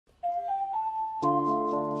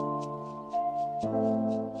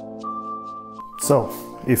So,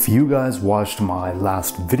 if you guys watched my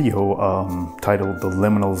last video titled The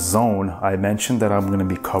Liminal Zone, I mentioned that I'm going to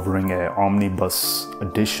be covering an omnibus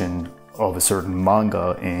edition of a certain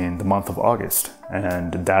manga in the month of August,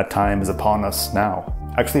 and that time is upon us now.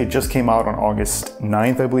 Actually, it just came out on August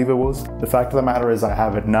 9th, I believe it was. The fact of the matter is I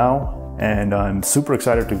have it now, and I'm super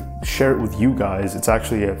excited to share it with you guys. It's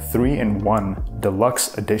actually a 3-in-1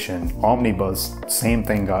 deluxe edition, omnibus, same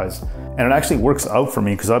thing guys. And it actually works out for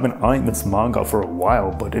me because I've been eyeing this manga for a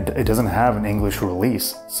while, but it doesn't have an English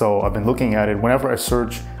release. So I've been looking at it whenever I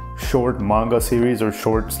search short manga series or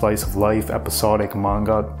short slice of life episodic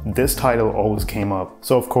manga, this title always came up.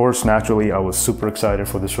 So of course, naturally, I was super excited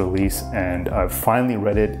for this release, and I've finally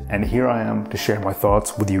read it, and here I am to share my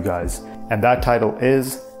thoughts with you guys. And that title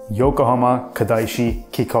is Yokohama Kaidashi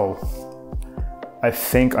Kikou. I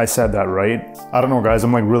think I said that right. I don't know guys,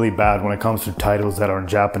 I'm like really bad when it comes to titles that are in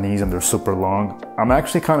Japanese and they're super long. I'm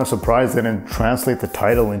actually kind of surprised they didn't translate the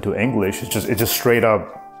title into English. It's just straight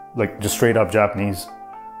up, straight up Japanese.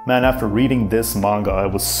 Man, after reading this manga, I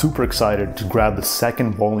was super excited to grab the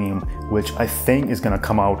second volume, which I think is gonna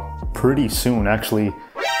come out pretty soon actually.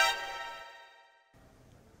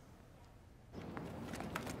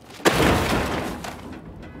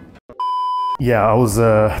 Yeah, I was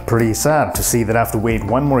pretty sad to see that I have to wait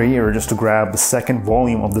one more year just to grab the second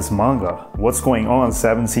volume of this manga. What's going on,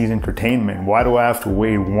 7 Seas Entertainment? Why do I have to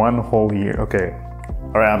wait one whole year? Okay,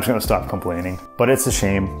 alright, I'm just gonna stop complaining. But it's a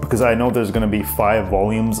shame, because I know there's gonna be 5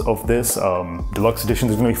 volumes of this deluxe edition.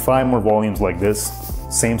 There's gonna be 5 more volumes like this,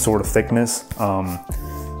 same sort of thickness.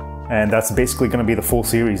 And that's basically gonna be the full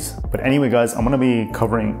series. But anyway guys, I'm gonna be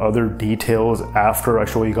covering other details after I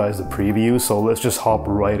show you guys the preview, so let's just hop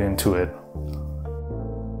right into it.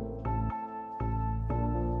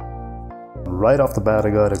 Right off the bat,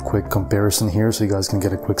 I got a quick comparison here so you guys can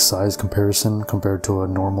get a quick size comparison compared to a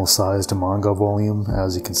normal sized manga volume.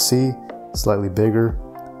 As you can see, slightly bigger.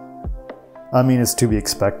 I mean, it's to be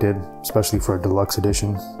expected, especially for a deluxe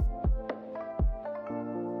edition.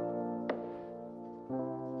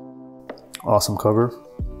 Awesome cover.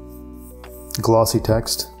 Glossy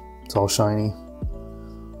text, it's all shiny.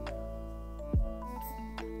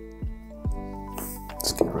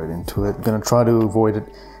 Let's get right into it. I'm gonna try to avoid it.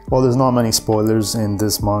 Well, there's not many spoilers in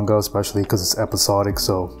this manga, especially because it's episodic,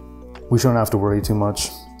 so we shouldn't have to worry too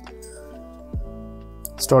much.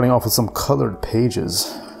 Starting off with some colored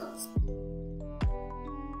pages.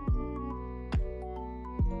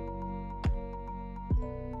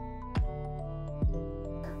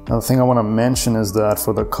 Now, the thing I want to mention is that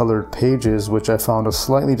for the colored pages, which I found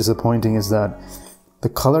slightly disappointing, is that the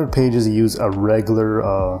colored pages use a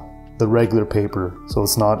regular the regular paper, so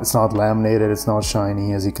it's not laminated, it's not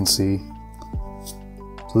shiny, as you can see.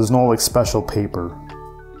 So there's no like special paper,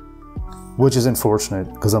 which is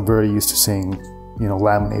unfortunate because I'm very used to seeing, you know,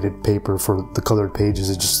 laminated paper for the colored pages.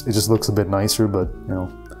 It just looks a bit nicer, but you know,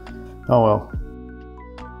 oh well.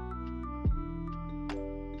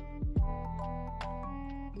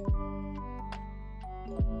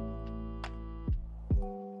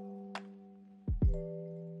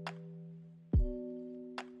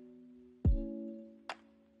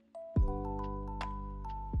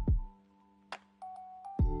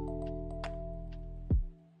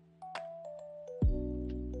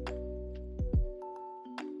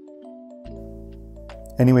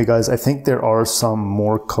 Anyway guys, I think there are some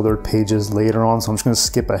more colored pages later on, so I'm just going to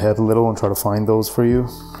skip ahead a little and try to find those for you.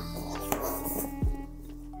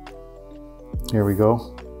 Here we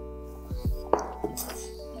go.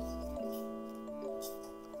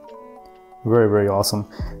 Very, very awesome.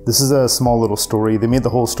 This is a small little story. They made the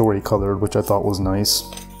whole story colored, which I thought was nice.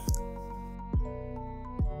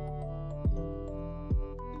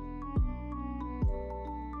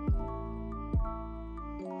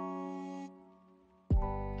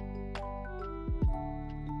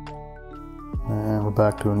 And we're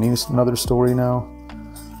back to another story now.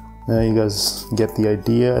 You guys get the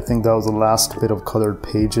idea. I think that was the last bit of colored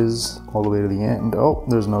pages all the way to the end. Oh,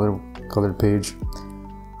 there's another colored page.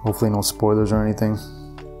 Hopefully no spoilers or anything.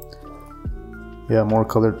 Yeah, more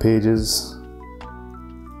colored pages.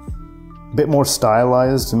 A bit more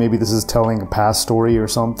stylized. Maybe this is telling a past story or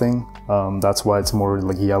something. That's why it's more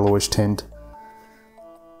like yellowish tint.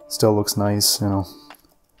 Still looks nice, you know.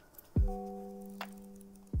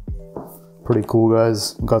 Pretty cool,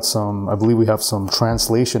 guys. Got some, I believe we have some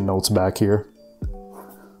translation notes back here.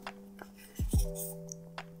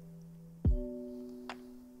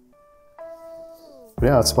 But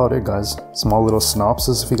yeah, that's about it, guys. Small little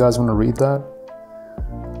synopsis if you guys want to read that.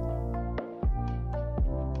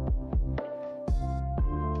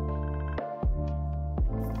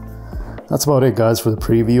 that's about it, guys, for the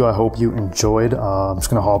preview. I hope you enjoyed. I'm just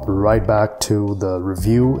gonna hop right back to the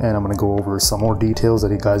review, and I'm gonna go over some more details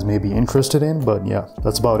that you guys may be interested in. But yeah,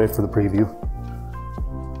 that's about it for the preview.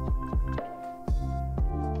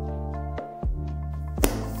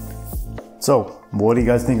 So, what do you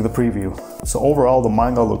guys think of the preview? So overall, the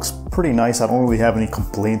manga looks pretty nice. I don't really have any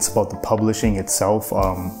complaints about the publishing itself.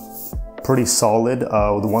 Pretty solid.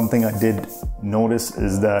 The one thing I did notice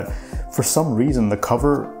is that for some reason the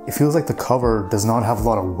cover, it feels like the cover does not have a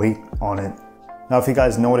lot of weight on it. Now, if you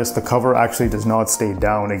guys notice, the cover actually does not stay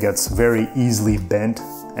down. It gets very easily bent,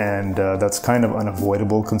 and that's kind of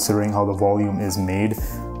unavoidable considering how the volume is made.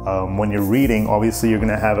 When you're reading, obviously you're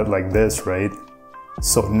gonna have it like this, right?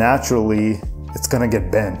 So naturally, it's gonna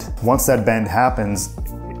get bent. Once that bend happens,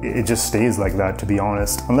 it just stays like that, to be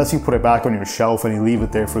honest. Unless you put it back on your shelf and you leave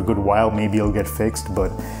it there for a good while, maybe it'll get fixed,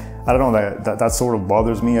 but I don't know, that sort of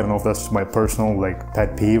bothers me. I don't know if that's just my personal like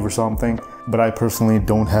pet peeve or something, but I personally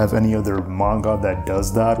don't have any other manga that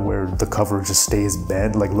does that, where the cover just stays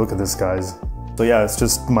bent. Like, look at this, guys. So yeah, it's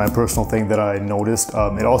just my personal thing that I noticed.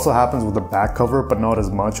 It also happens with the back cover, but not as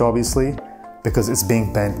much, obviously, because it's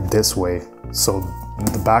being bent this way. So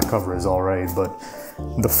the back cover is all right, but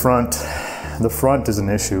the front is an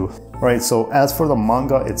issue. Right, so as for the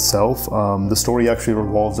manga itself, the story actually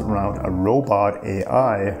revolves around a robot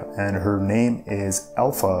AI, and her name is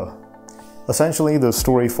Alpha. Essentially, the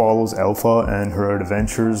story follows Alpha and her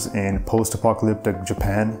adventures in post-apocalyptic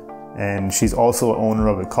Japan, and she's also an owner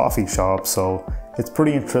of a coffee shop, so it's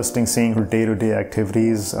pretty interesting seeing her day-to-day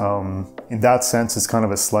activities. In that sense, it's kind of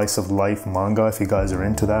a slice of life manga if you guys are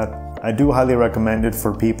into that. I do highly recommend it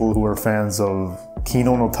for people who are fans of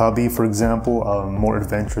Kino no Tabi, for example, more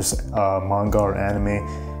adventurous manga or anime.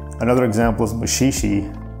 Another example is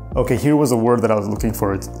Mushishi. Okay, here was a word that I was looking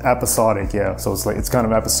for. It's episodic, yeah. So it's kind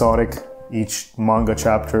of episodic. Each manga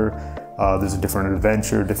chapter, there's a different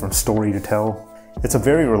adventure, different story to tell. It's a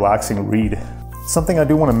very relaxing read. Something I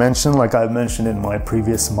do want to mention, like I've mentioned in my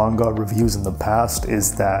previous manga reviews in the past,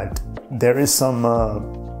 is that there is some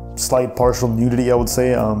slight partial nudity, I would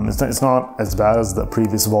say. It's not as bad as the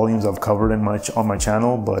previous volumes I've covered on my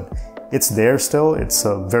channel, but it's there still. It's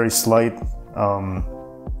very slight,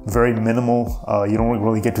 very minimal. You don't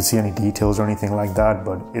really get to see any details or anything like that,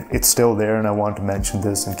 but it's still there, and I want to mention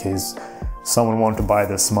this in case someone wanted to buy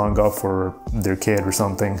this manga for their kid or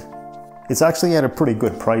something. It's actually at a pretty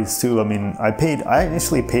good price too. I mean, I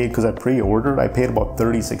initially paid, because I pre-ordered, I paid about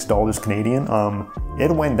 $36 Canadian. It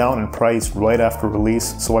went down in price right after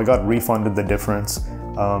release, so I got refunded the difference.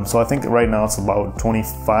 So I think right now it's about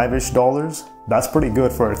 $25-ish. That's pretty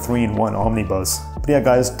good for a 3-in-1 omnibus. But yeah,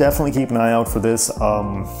 guys, definitely keep an eye out for this.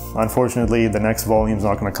 Unfortunately, the next volume's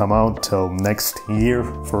not gonna come out till next year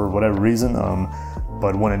for whatever reason.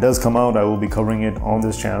 But when it does come out, I will be covering it on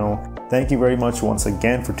this channel. Thank you very much once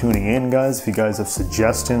again for tuning in, guys. If you guys have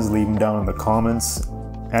suggestions, leave them down in the comments.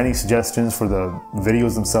 Any suggestions for the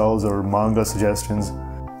videos themselves or manga suggestions.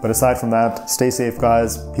 But aside from that, stay safe,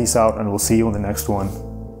 guys. Peace out, and we'll see you in the next one.